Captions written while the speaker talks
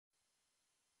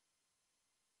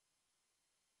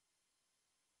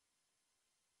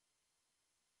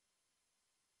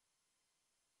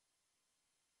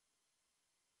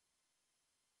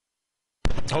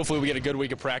hopefully we get a good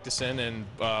week of practice in and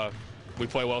we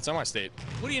play well at semi-state.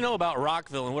 What do you know about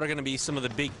Rockville, and what are going to be some of the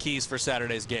big keys for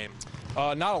Saturday's game?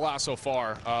 Not a lot so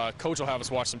far. Coach will have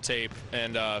us watch some tape,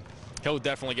 and he'll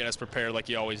definitely get us prepared like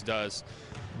he always does.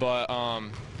 But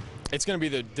it's going to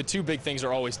be the two big things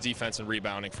are always defense and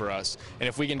rebounding for us. And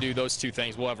if we can do those two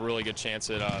things, we'll have a really good chance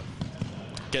at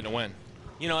getting a win.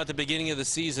 You know, at the beginning of the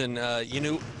season, you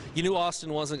knew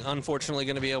Austin wasn't unfortunately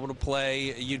going to be able to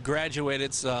play. You'd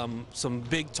graduated some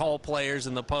big, tall players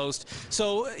in the post.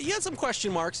 So you had some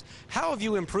question marks. How have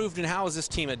you improved, and how has this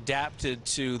team adapted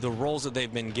to the roles that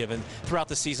they've been given throughout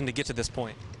the season to get to this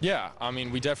point? Yeah, I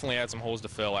mean, we definitely had some holes to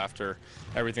fill after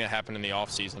everything that happened in the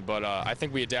offseason. But I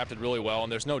think we adapted really well,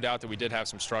 and there's no doubt that we did have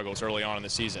some struggles early on in the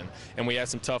season. And we had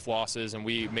some tough losses, and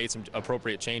we made some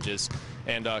appropriate changes.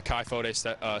 And Kai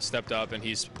Fode stepped up, and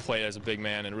he's played as a big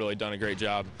man and really done a great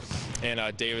job.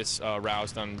 And Davis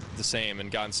Rouse done the same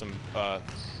and gotten some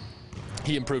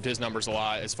he improved his numbers a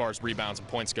lot as far as rebounds and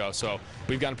points go. So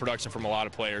we've gotten production from a lot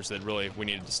of players that really we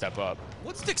needed to step up.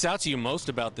 What sticks out to you most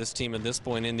about this team at this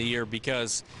point in the year?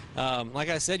 Because, like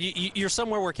I said, you're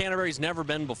somewhere where Canterbury's never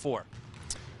been before.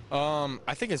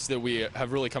 I think it's that we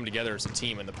have really come together as a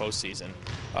team in the postseason.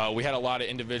 We had a lot of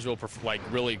individual,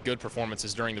 really good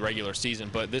performances during the regular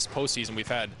season, but this postseason we've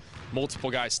had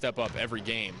multiple guys step up every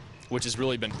game, which has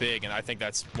really been big, and I think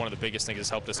that's one of the biggest things that's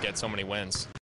helped us get so many wins.